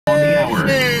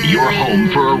your home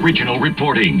for original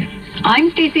reporting. I'm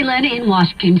Stacey Lynn in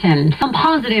Washington. Some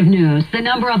positive news. The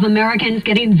number of Americans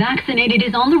getting vaccinated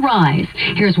is on the rise.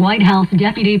 Here's White House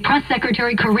Deputy Press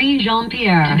Secretary Karine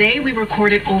Jean-Pierre. Today we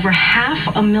recorded over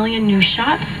 500,000 new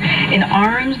shots in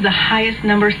arms, the highest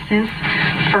number since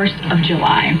 1st of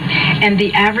July. And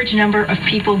the average number of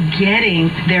people getting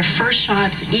their first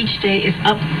shots each day is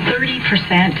up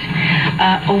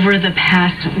 30% over the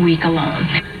past week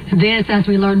alone. This as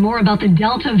we learn more about the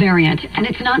Delta variant, and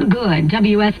it's not good.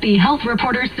 WSB Health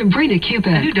reporter Sabrina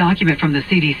Cupid. A new document from the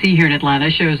CDC here in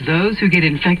Atlanta shows those who get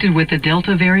infected with the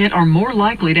Delta variant are more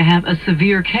likely to have a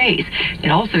severe case. It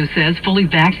also says fully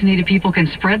vaccinated people can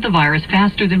spread the virus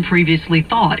faster than previously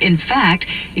thought. In fact,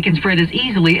 it can spread as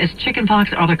easily as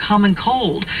chickenpox or the common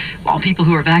cold. While people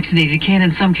who are vaccinated can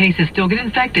in some cases still get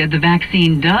infected, the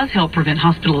vaccine does help prevent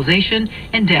hospitalization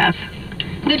and death.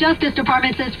 The Justice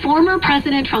Department says former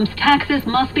President Trump's taxes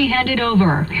must be handed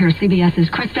over. Here's CBS's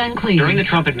Chris Van Cleave. During the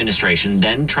Trump administration,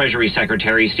 then Treasury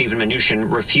Secretary Steven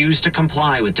Mnuchin refused to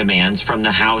comply with demands from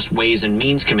the House Ways and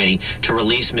Means Committee to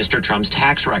release Mr. Trump's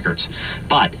tax records.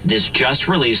 But this just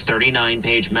released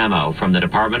 39-page memo from the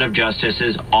Department of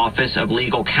Justice's Office of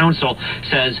Legal Counsel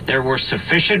says there were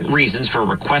sufficient reasons for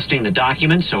requesting the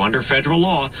documents, so under federal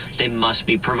law, they must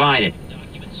be provided.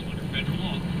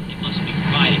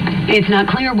 It's not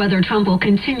clear whether Trump will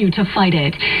continue to fight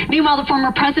it. Meanwhile, the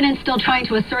former president's still trying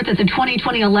to assert that the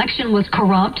 2020 election was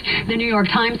corrupt. The New York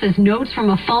Times says notes from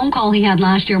a phone call he had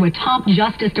last year with top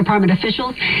Justice Department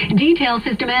officials details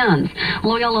his demands.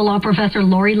 Loyola Law Professor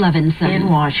Lori Levinson. In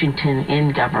Washington,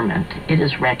 in government, it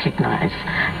is recognized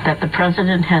that the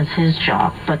president has his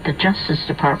job, but the Justice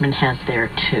Department has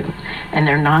theirs too. And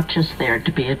they're not just there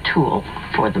to be a tool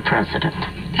for the president.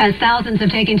 As thousands have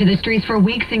taken to the streets for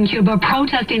weeks in Cuba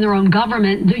protesting their own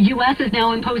government, the U.S. is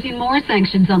now imposing more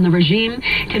sanctions on the regime.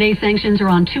 Today's sanctions are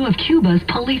on two of Cuba's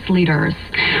police leaders.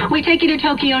 We take you to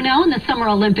Tokyo now in the Summer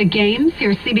Olympic Games.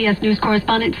 Here's CBS News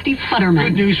correspondent Steve Futterman.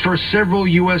 Good news for several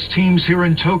U.S. teams here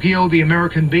in Tokyo. The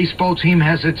American baseball team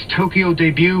has its Tokyo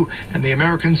debut, and the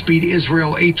Americans beat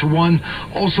Israel 8-1.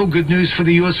 Also good news for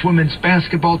the U.S. women's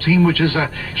basketball team, which is a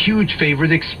huge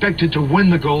favorite, expected to win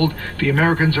the gold. The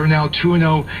Americans are now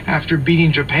 2-0 after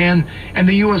beating Japan, and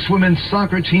the U.S. women's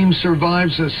soccer team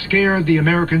survives a scare. The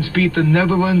Americans beat the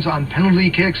Netherlands on penalty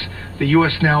kicks. The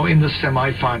U.S. now in the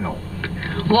semifinal.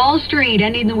 Wall Street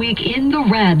ending the week in the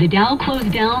red. The Dow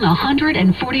closed down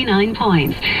 149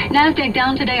 points. Nasdaq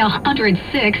down today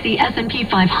 106. The S&P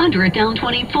 500 down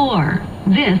 24.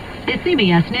 This is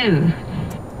CBS News.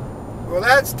 Well,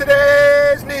 that's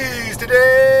today's news.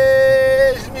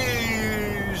 Today's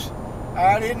news.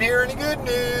 I didn't hear any good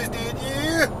news, did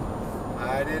you?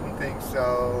 I didn't think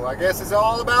so. I guess it's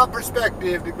all about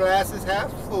perspective. The glass is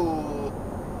half full.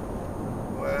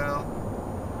 Well,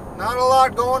 not a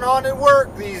lot going on at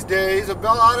work these days. A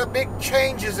lot of big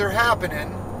changes are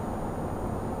happening.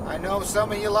 I know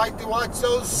some of you like to watch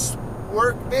those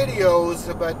work videos,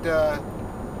 but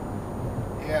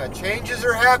yeah, changes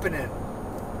are happening.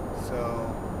 So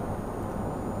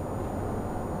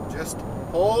just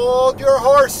hold your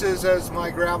horses, as my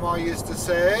grandma used to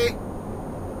say,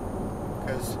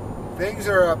 because things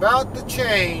are about to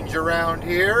change around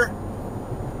here.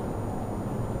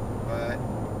 But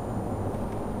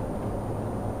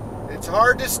it's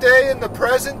hard to stay in the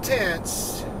present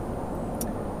tense.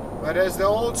 But as the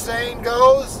old saying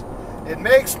goes, it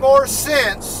makes more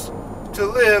sense to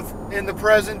live in the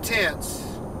present tense.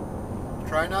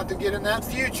 Try not to get in that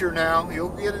future now. You'll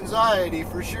get anxiety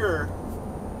for sure.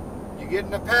 You get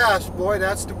in the past, boy,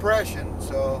 that's depression.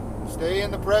 So stay in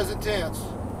the present tense.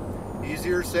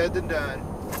 Easier said than done.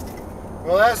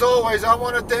 Well, as always, I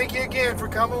want to thank you again for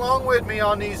coming along with me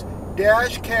on these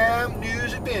dash cam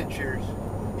news adventures.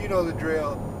 You know the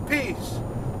drill. Peace,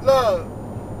 love,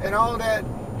 and all that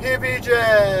hippie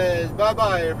jazz.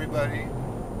 Bye-bye, everybody.